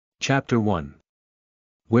Chapter 1.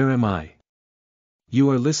 Where am I? You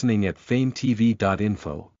are listening at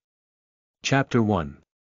famvetv.info. Chapter 1.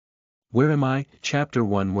 Where am I? Chapter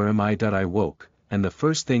 1. Where am I? I woke, and the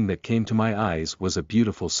first thing that came to my eyes was a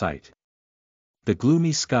beautiful sight. The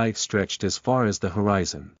gloomy sky stretched as far as the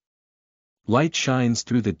horizon. Light shines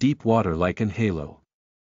through the deep water like an halo.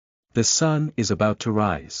 The sun is about to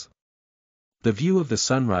rise. The view of the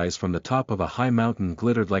sunrise from the top of a high mountain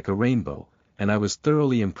glittered like a rainbow, and I was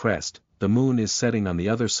thoroughly impressed. The moon is setting on the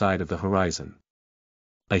other side of the horizon.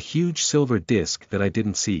 A huge silver disk that I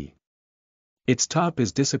didn't see. Its top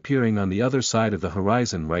is disappearing on the other side of the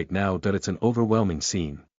horizon right now. It's an overwhelming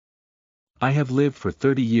scene. I have lived for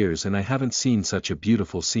 30 years and I haven't seen such a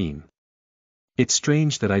beautiful scene. It's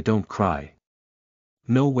strange that I don't cry.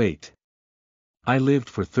 No, wait. I lived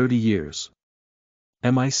for 30 years.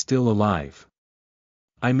 Am I still alive?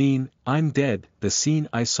 I mean, I'm dead. The scene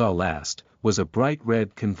I saw last was a bright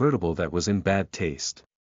red convertible that was in bad taste.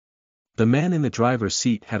 The man in the driver's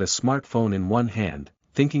seat had a smartphone in one hand,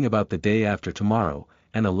 thinking about the day after tomorrow,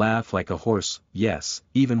 and a laugh like a horse, yes,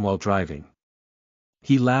 even while driving.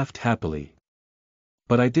 He laughed happily.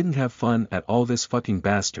 But I didn't have fun at all, this fucking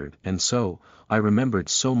bastard, and so, I remembered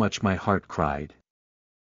so much my heart cried.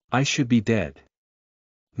 I should be dead.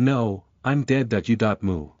 No, I'm dead. You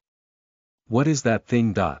moo. What is that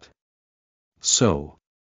thing? So.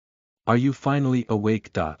 Are you finally awake?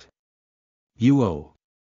 You oh.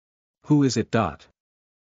 Who is it?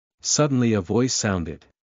 Suddenly a voice sounded.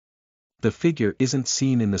 The figure isn't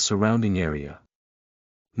seen in the surrounding area.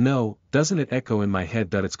 No, doesn't it echo in my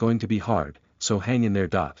head? It's going to be hard, so hang in there.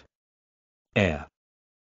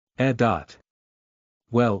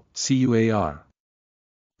 Well, CUAR.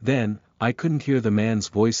 Then, I couldn't hear the man's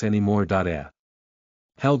voice anymore.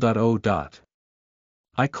 Hell. Oh.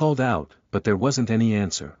 I called out, but there wasn't any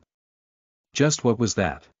answer. Just what was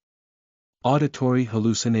that? Auditory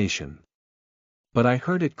hallucination. But I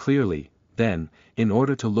heard it clearly. Then, in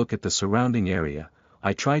order to look at the surrounding area,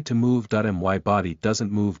 I tried to move. My body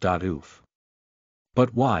doesn't move. Oof.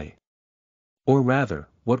 But why? Or rather,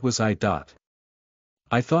 what was I?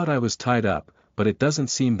 I thought I was tied up, but it doesn't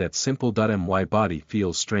seem that simple. My body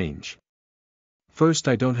feels strange. First,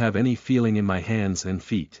 I don't have any feeling in my hands and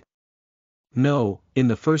feet. No, in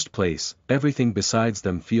the first place, everything besides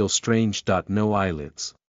them feels strange. No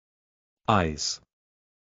eyelids. Eyes.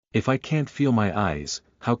 If I can't feel my eyes,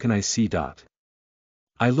 how can I see?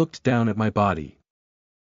 I looked down at my body.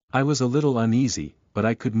 I was a little uneasy, but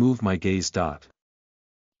I could move my gaze.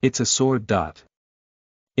 It's a sword.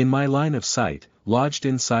 In my line of sight, lodged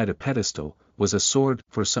inside a pedestal, was a sword.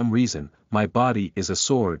 For some reason, my body is a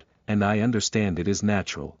sword, and I understand it is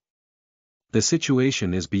natural. The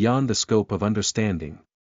situation is beyond the scope of understanding.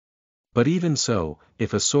 But even so,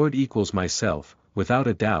 if a sword equals myself, without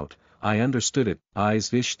a doubt, I understood it.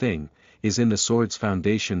 Eyes-ish thing, is in the sword's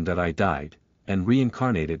foundation. I died, and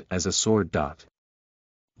reincarnated as a sword.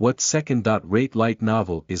 What second-rate light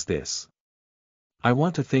novel is this? I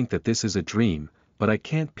want to think that this is a dream, but I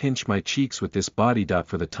can't pinch my cheeks with this body.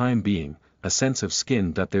 For the time being, a sense of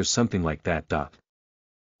skin. There's something like that.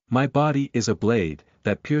 My body is a blade,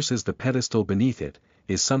 that pierces the pedestal beneath it,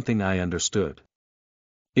 is something I understood.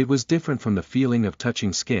 It was different from the feeling of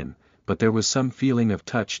touching skin, but there was some feeling of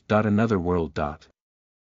touch. Another world.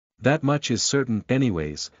 That much is certain.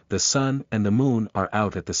 Anyways, the sun and the moon are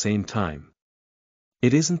out at the same time.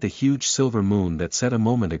 It isn't the huge silver moon that set a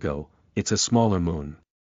moment ago, it's a smaller moon.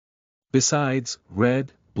 Besides,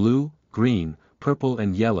 red, blue, green, purple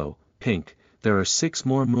and yellow, pink, there are 6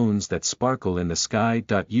 more moons that sparkle in the sky.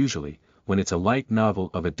 Usually, when it's a light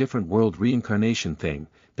novel of a different world reincarnation thing,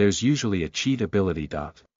 there's usually a cheat ability.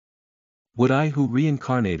 Would I, who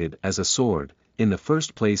reincarnated as a sword, in the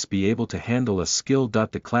first place be able to handle a skill?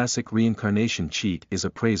 The classic reincarnation cheat is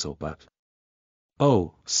appraisal, but...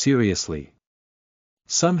 Oh, seriously.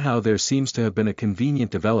 Somehow there seems to have been a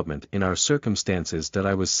convenient development in our circumstances that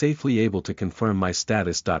I was safely able to confirm my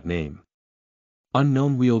status. Name.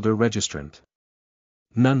 Unknown wielder registrant.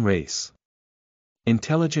 None race.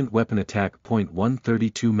 Intelligent weapon attack.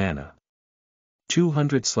 132 mana.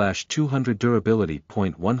 200/200 durability.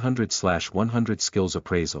 100/100 skills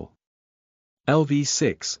appraisal.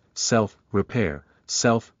 LV6, self-repair,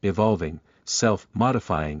 self-evolving,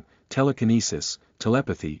 self-modifying, telekinesis,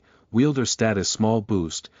 telepathy, wielder status small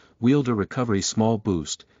boost, wielder recovery small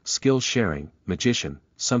boost, skill sharing, magician,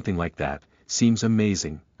 something like that, seems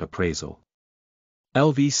amazing. Appraisal.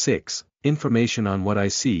 LV6, information on what I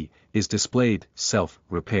see, is displayed.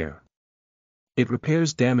 Self-repair. It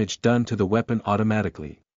repairs damage done to the weapon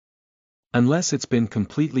automatically. Unless it's been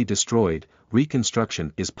completely destroyed,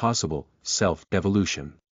 reconstruction is possible.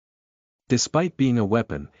 Self-evolution. Despite being a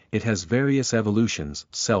weapon, it has various evolutions,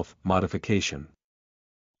 self-modification.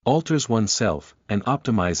 Alters oneself, and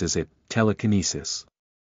optimizes it, telekinesis.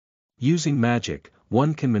 Using magic,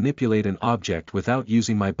 one can manipulate an object without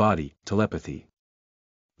using my body, telepathy.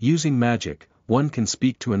 Using magic, one can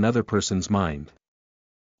speak to another person's mind.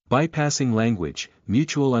 Bypassing language,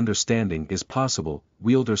 mutual understanding is possible,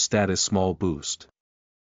 wielder status small boost.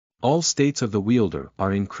 All states of the wielder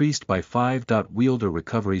are increased by 5. Wielder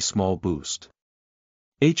recovery small boost.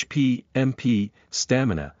 HP, MP,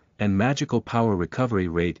 stamina, and magical power recovery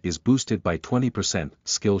rate is boosted by 20%,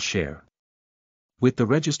 skill share. With the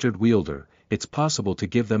registered wielder, it's possible to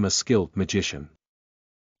give them a skill, magician.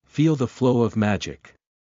 Feel the flow of magic.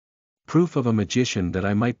 Proof of a magician that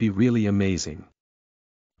I might be really amazing.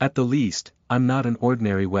 At the least, I'm not an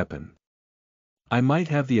ordinary weapon. I might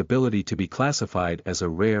have the ability to be classified as a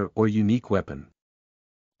rare or unique weapon.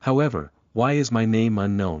 However, why is my name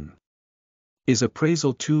unknown? Is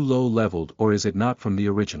appraisal too low leveled or is it not from the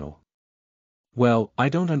original? Well, I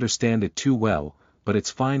don't understand it too well, but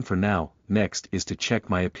it's fine for now. Next is to check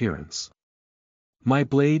my appearance. My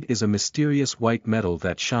blade is a mysterious white metal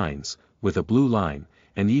that shines, with a blue line,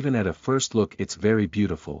 and even at a first look it's very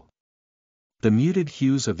beautiful. The muted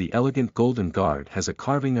hues of the elegant golden guard has a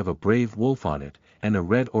carving of a brave wolf on it, and a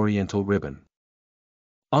red oriental ribbon.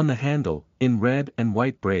 On the handle, in red and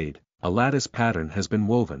white braid, a lattice pattern has been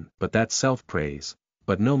woven, but that's self-praise,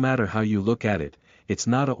 but no matter how you look at it, it's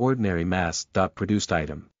not a ordinary mass-produced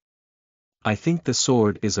item. I think the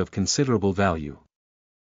sword is of considerable value.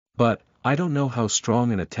 But, I don't know how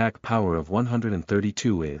strong an attack power of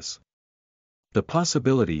 132 is. The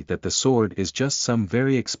possibility that the sword is just some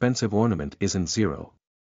very expensive ornament isn't zero.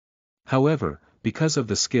 However, because of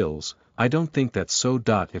the skills, I don't think that's so.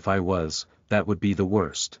 If I was, that would be the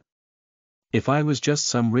worst. If I was just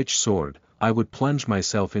some rich sword, I would plunge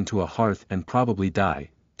myself into a hearth and probably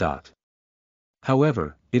die.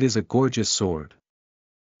 However, it is a gorgeous sword.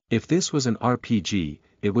 If this was an RPG,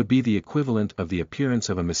 it would be the equivalent of the appearance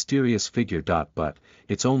of a mysterious figure. But,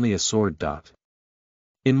 it's only a sword.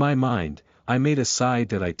 In my mind, I made a side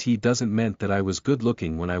that it doesn't meant that I was good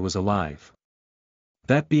looking when I was alive.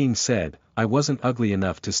 That being said, I wasn't ugly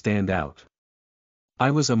enough to stand out.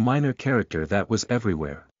 I was a minor character that was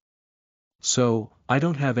everywhere. So, I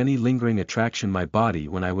don't have any lingering attraction my body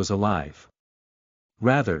when I was alive.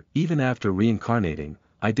 Rather, even after reincarnating,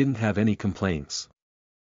 I didn't have any complaints.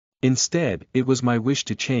 Instead, it was my wish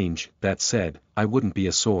to change. That said, I wouldn't be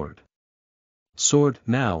a sword.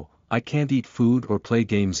 Now, I can't eat food or play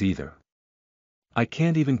games either. I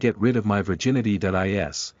can't even get rid of my virginity.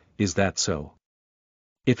 Is that so?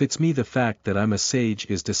 If it's me, the fact that I'm a sage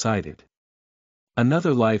is decided.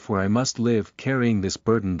 Another life where I must live carrying this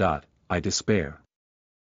burden. I despair.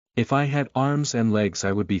 If I had arms and legs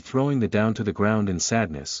I would be throwing them down to the ground in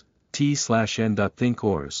sadness. T/N. Think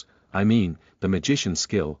ors, I mean, the magician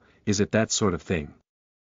skill, is it that sort of thing?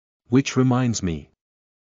 Which reminds me.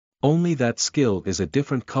 Only that skill is a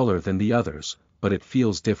different color than the others, but it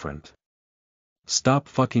feels different. Stop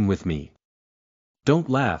fucking with me. Don't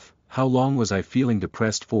laugh. How long was I feeling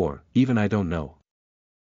depressed for? Even I don't know.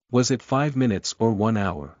 Was it 5 minutes or 1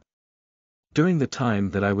 hour? During the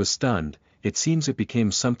time that I was stunned, it seems it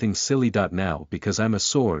became something silly. Now because I'm a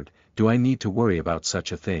sword, do I need to worry about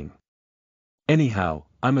such a thing? Anyhow,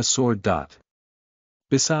 I'm a sword.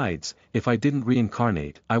 Besides, if I didn't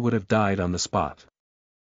reincarnate, I would have died on the spot.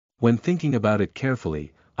 When thinking about it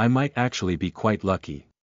carefully, I might actually be quite lucky.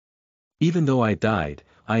 Even though I died,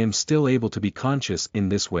 I am still able to be conscious in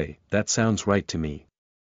this way. That sounds right to me.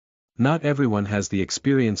 Not everyone has the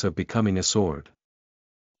experience of becoming a sword.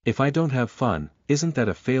 If I don't have fun, isn't that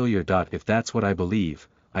a failure? If that's what I believe,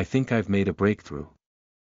 I think I've made a breakthrough.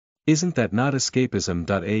 Isn't that not escapism?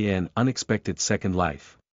 An unexpected second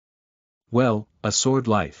life. Well, a sword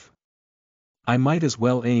life. I might as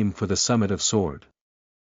well aim for the summit of sword.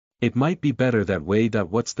 It might be better that way.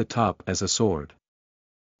 What's the top as a sword?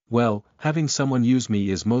 Well, having someone use me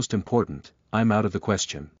is most important. I'm out of the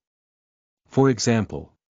question. For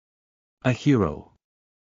example, a hero.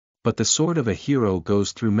 But the sword of a hero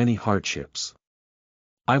goes through many hardships.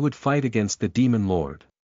 I would fight against the demon lord.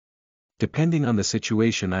 Depending on the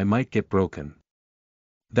situation I might get broken.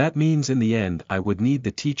 That means in the end I would need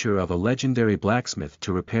the teacher of a legendary blacksmith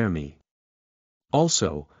to repair me.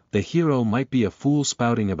 Also, the hero might be a fool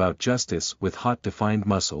spouting about justice with hot defined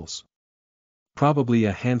muscles. Probably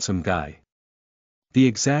a handsome guy. The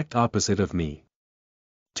exact opposite of me.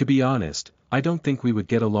 To be honest, I don't think we would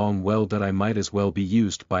get along well. I might as well be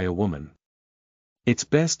used by a woman. It's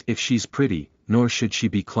best if she's pretty, nor should she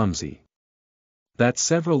be clumsy. That's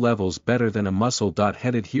several levels better than a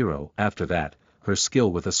muscle-headed hero. After that, her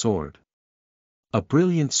skill with a sword. A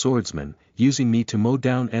brilliant swordsman, using me to mow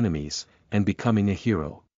down enemies, and becoming a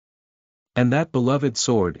hero. And that beloved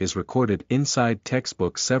sword is recorded inside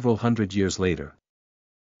textbooks several hundred years later.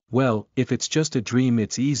 Well, if it's just a dream,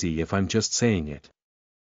 it's easy if I'm just saying it.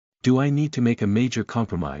 Do I need to make a major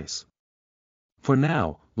compromise? For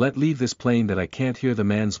now, let leave this plain that I can't hear the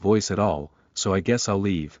man's voice at all, so I guess I'll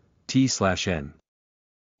leave, T/N.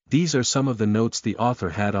 These are some of the notes the author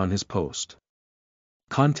had on his post.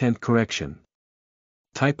 Content correction.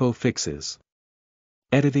 Typo fixes.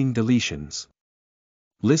 Editing deletions.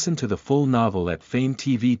 Listen to the full novel at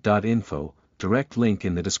famvetv.info, direct link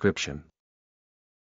in the description.